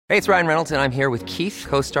Hey, it's Ryan Reynolds, and I'm here with Keith,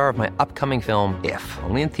 co-star of my upcoming film, If,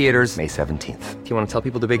 only in theaters May 17th. Do you want to tell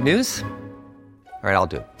people the big news? All right, I'll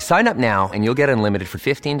do it. Sign up now and you'll get unlimited for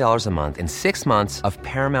 $15 a month and 6 months of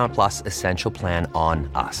Paramount Plus Essential Plan on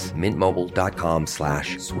us.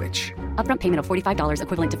 MintMobile.com/switch. Upfront payment of $45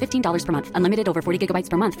 equivalent to $15 per month. Unlimited over 40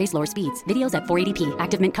 gigabytes per month. Face lower speeds. Videos at 480p.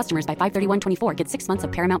 Active Mint customers by 531.24 get 6 months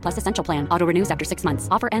of Paramount Plus Essential Plan. Auto renews after 6 months.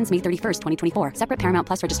 Offer ends May 31st, 2024. Separate Paramount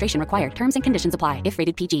Plus registration required. Terms and conditions apply if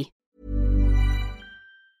rated PG.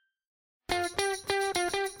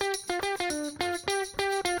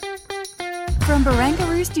 From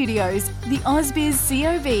Barangaroo Studios, the AusBiz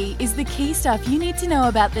COB is the key stuff you need to know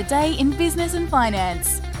about the day in business and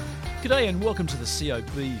finance. G'day and welcome to the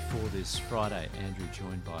COB for this Friday. Andrew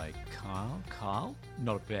joined by Carl. Carl,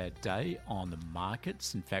 not a bad day on the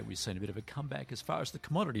markets. In fact, we've seen a bit of a comeback as far as the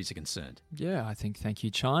commodities are concerned. Yeah, I think thank you,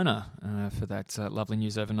 China, for that lovely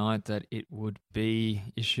news overnight that it would be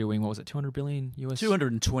issuing, what was it, 200 billion US?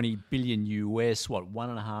 220 billion US, what,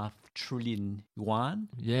 1.5 trillion yuan?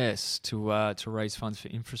 Yes, to raise funds for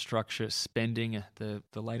infrastructure spending, the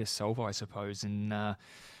latest salvo, I suppose, in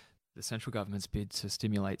the central government's bid to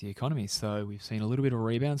stimulate the economy. So we've seen a little bit of a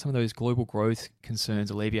rebound. Some of those global growth concerns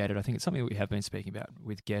alleviated. I think it's something that we have been speaking about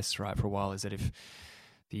with guests for a while, is that if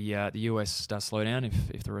the US does slow down,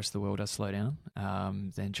 if the rest of the world does slow down,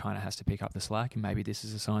 then China has to pick up the slack, and maybe this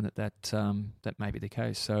is a sign that may be the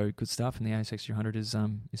case. So good stuff, and the ASX 200 is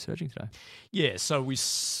surging today. Yeah, so we've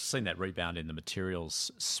seen that rebound in the materials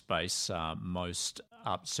space. Most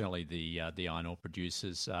up, certainly the iron ore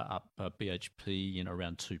producers up, BHP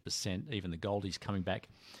around 2%. Even the goldies coming back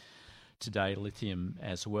today, lithium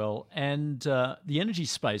as well, and the energy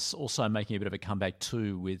space also making a bit of a comeback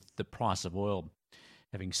too, with the price of oil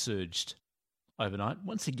having surged overnight.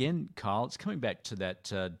 Once again, Carl, it's coming back to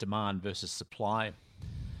that demand versus supply.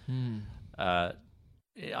 I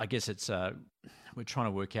guess it's we're trying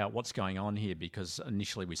to work out what's going on here, because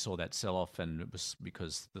initially we saw that sell-off and it was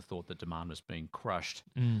because the thought that demand was being crushed.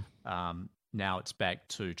 Now it's back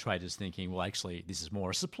to traders thinking, well, actually, this is more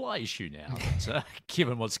a supply issue now,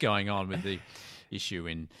 given what's going on with the issue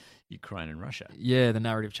in Ukraine and Russia. Yeah, the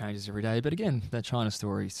narrative changes every day. But again, that China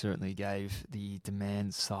story certainly gave the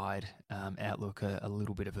demand side outlook a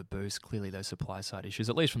little bit of a boost. Clearly, those supply side issues,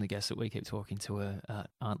 at least from the guests that we keep talking to,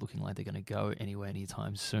 aren't looking like they're going to go anywhere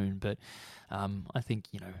anytime soon. But I think,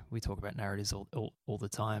 we talk about narratives all the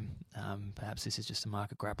time. Perhaps this is just a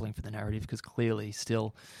market grappling for the narrative, because clearly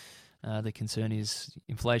still the concern is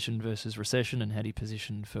inflation versus recession, and how do you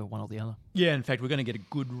position for one or the other? Yeah, in fact, we're going to get a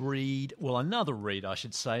good read, another read, I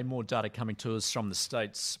should say, more data coming to us from the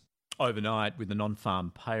States overnight with the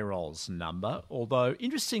non-farm payrolls number. Although,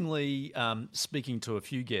 interestingly, speaking to a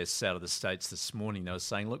few guests out of the States this morning, they were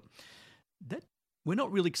saying, look, that we're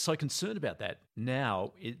not really so concerned about that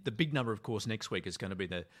now. The big number, of course, next week is going to be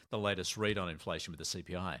the latest read on inflation with the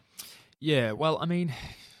CPI. Yeah, well, I mean,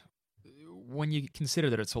 when you consider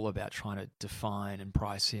that it's all about trying to define and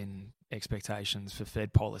price in expectations for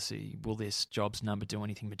Fed policy, will this jobs number do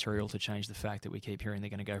anything material to change the fact that we keep hearing they're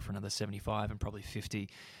going to go for another 75 and probably 50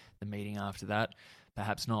 the meeting after that?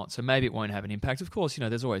 Perhaps not. So maybe it won't have an impact. Of course,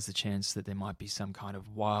 there's always the chance that there might be some kind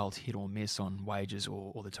of wild hit or miss on wages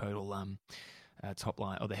or the total top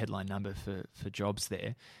line or the headline number for jobs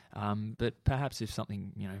there. But perhaps if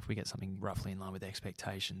something, if we get something roughly in line with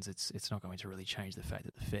expectations, it's not going to really change the fact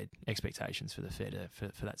that the Fed expectations for the Fed are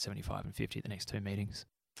for that 75 and 50 at the next two meetings.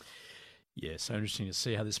 Yeah, so interesting to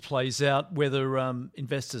see how this plays out, whether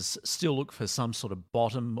investors still look for some sort of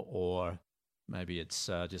bottom, or maybe it's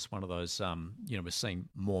just one of those, we're seeing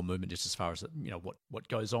more movement just as far as, what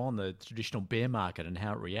goes on, the traditional bear market and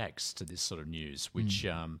how it reacts to this sort of news, which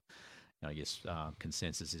I guess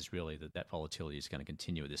consensus is really that volatility is going to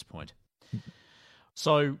continue at this point.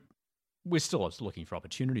 So we're still looking for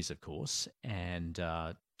opportunities, of course, and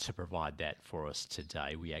to provide that for us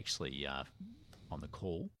today, we actually, on the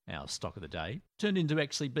call, our stock of the day, turned into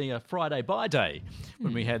actually being a Friday buy day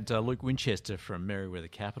when we had Luke Winchester from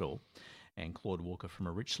Merewether Capital and Claude Walker from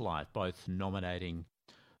A Rich Life, both nominating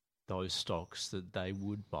those stocks that they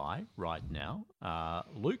would buy right now.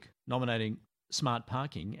 Luke nominating Smart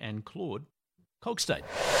Parking, and Claude, Cogstate.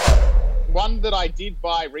 One that I did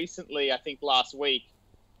buy recently, I think last week,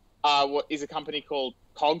 is a company called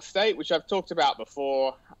Cogstate, which I've talked about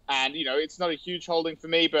before. And, it's not a huge holding for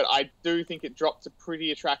me, but I do think it dropped to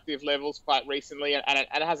pretty attractive levels quite recently, and it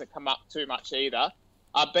hasn't come up too much either.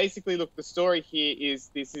 Basically, look, the story here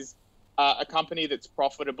is this is a company that's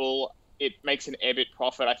profitable. It makes an EBIT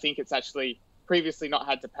profit. I think it's actually previously not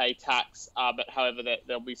had to pay tax, but however,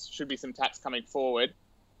 should be some tax coming forward.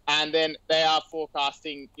 And then they are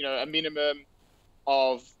forecasting, a minimum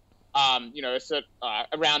of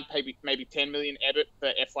around maybe 10 million EBIT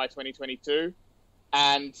for FY 2022.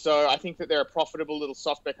 And so I think that they're a profitable little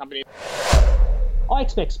software company. I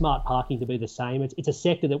expect smart parking to be the same. It's a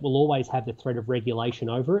sector that will always have the threat of regulation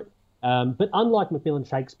over it. But unlike Macmillan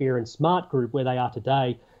Shakespeare and Smart Group, where they are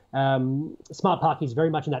today, smart parking is very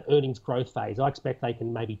much in that earnings growth phase. I expect they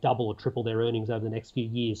can maybe double or triple their earnings over the next few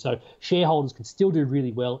years. So shareholders can still do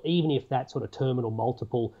really well, even if that sort of terminal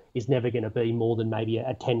multiple is never going to be more than maybe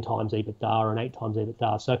a 10 times EBITDA or an 8 times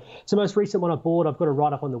EBITDA. So it's the most recent one I bought. I've got a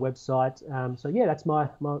write-up on the website. That's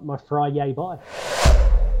my Friday buy.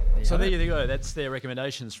 So there you go. That's their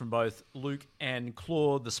recommendations from both Luke and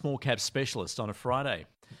Claude, the small cap specialist, on a Friday.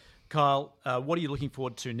 Kyle, what are you looking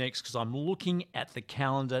forward to next? Because I'm looking at the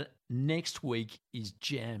calendar. Next week is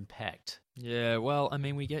jam-packed. Yeah, well, I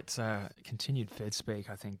mean, we get continued Fed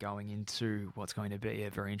speak, I think, going into what's going to be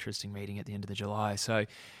a very interesting meeting at the end of July. So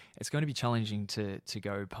it's going to be challenging to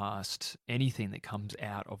go past anything that comes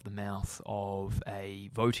out of the mouth of a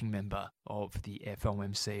voting member of the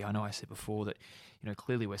FOMC. I know I said before that,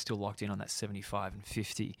 clearly we're still locked in on that 75 and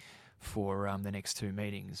 50 for the next two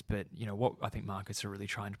meetings. But, what I think markets are really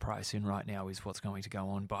trying to price in right now is what's going to go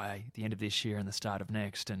on by the end of this year and the start of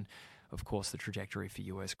next, and, of course, the trajectory for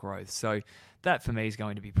US growth. So that, for me, is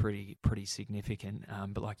going to be pretty significant.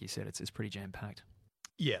 But like you said, it's pretty jam-packed.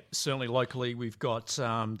 Yeah, certainly locally, we've got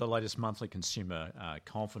the latest monthly consumer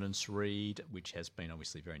confidence read, which has been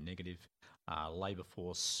obviously very negative. Labour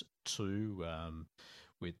force too,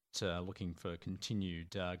 with looking for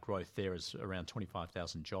continued growth there, as around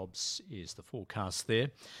 25,000 jobs is the forecast there.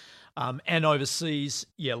 And overseas,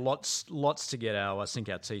 lots to get sink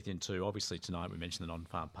our teeth into. Obviously tonight we mentioned the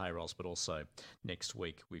non-farm payrolls, but also next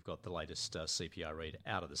week we've got the latest CPI read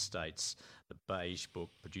out of the States, the Beige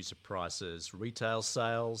Book, producer prices, retail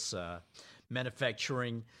sales,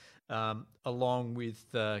 manufacturing, along with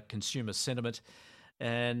consumer sentiment.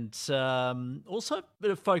 And also a bit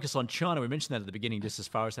of focus on China. We mentioned that at the beginning, just as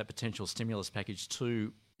far as that potential stimulus package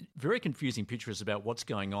too. Very confusing pictures about what's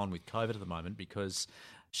going on with COVID at the moment, because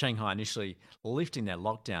Shanghai initially lifting that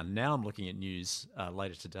lockdown. Now I'm looking at news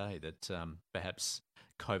later today that perhaps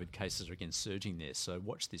COVID cases are again surging there. So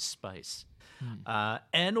watch this space.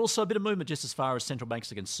 And also a bit of movement just as far as central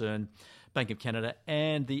banks are concerned. Bank of Canada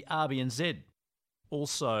and the RBNZ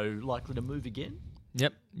also likely to move again.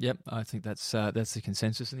 Yep. I think that's the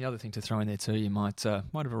consensus. And the other thing to throw in there too, you might have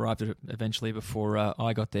arrived at it eventually before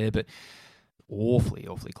I got there, but awfully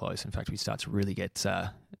close. In fact, we start to really get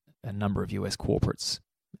a number of US corporates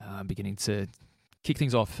beginning to kick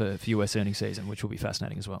things off for US earnings season, which will be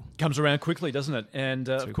fascinating as well. Comes around quickly, doesn't it? And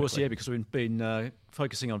of course, because we've been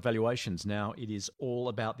focusing on valuations now, it is all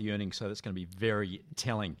about the earnings, so that's going to be very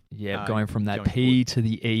telling. Yeah, going from that P to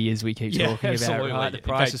the E, as we keep talking absolutely. about. Right? The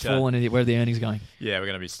price has fallen, and where are the earnings going? Yeah, we're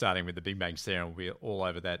going to be starting with the big banks there, and we'll be all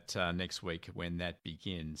over that next week when that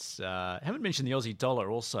begins. Haven't mentioned the Aussie dollar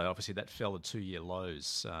also. Obviously, that fell to 2-year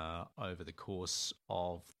lows over the course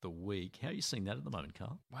of the week. How are you seeing that at the moment,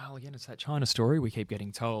 Carl? Well, again, it's that China story we keep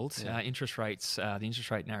getting told. Interest rates, the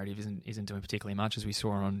interest rate narrative isn't doing particularly much, as we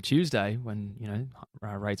saw on Tuesday when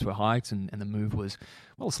rates were hiked and the move was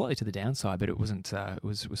slightly to the downside, but it wasn't. It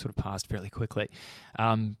was sort of passed fairly quickly.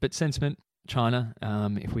 But sentiment, China,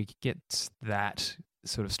 if we get that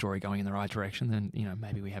sort of story going in the right direction, then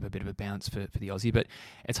maybe we have a bit of a bounce for the Aussie. But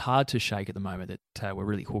it's hard to shake at the moment that we're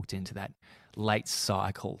really hooked into that late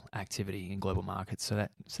cycle activity in global markets. So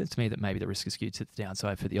that says to me that maybe the risk is skewed to the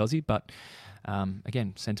downside for the Aussie. But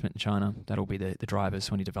again, sentiment in China, that'll be the drivers.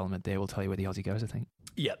 So any development there will tell you where the Aussie goes, I think.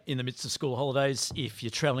 Yeah, in the midst of school holidays, if you're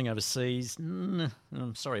travelling overseas, I'm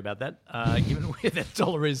sorry about that, given where that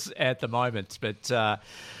dollar is at the moment. But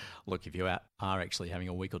look, if you are actually having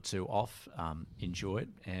a week or two off, enjoy it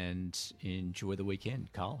and enjoy the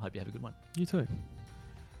weekend. Carl, hope you have a good one. You too.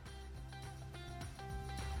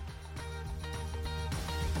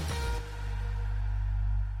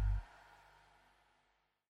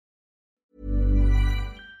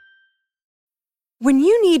 When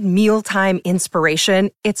you need mealtime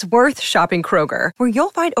inspiration, it's worth shopping Kroger, where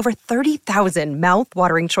you'll find over 30,000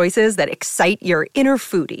 mouth-watering choices that excite your inner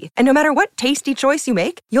foodie. And no matter what tasty choice you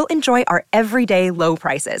make, you'll enjoy our everyday low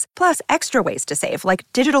prices, plus extra ways to save, like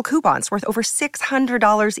digital coupons worth over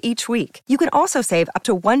 $600 each week. You can also save up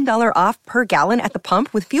to $1 off per gallon at the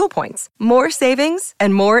pump with fuel points. More savings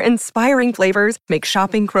and more inspiring flavors make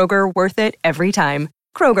shopping Kroger worth it every time.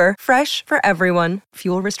 Kroger, fresh for everyone.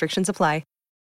 Fuel restrictions apply.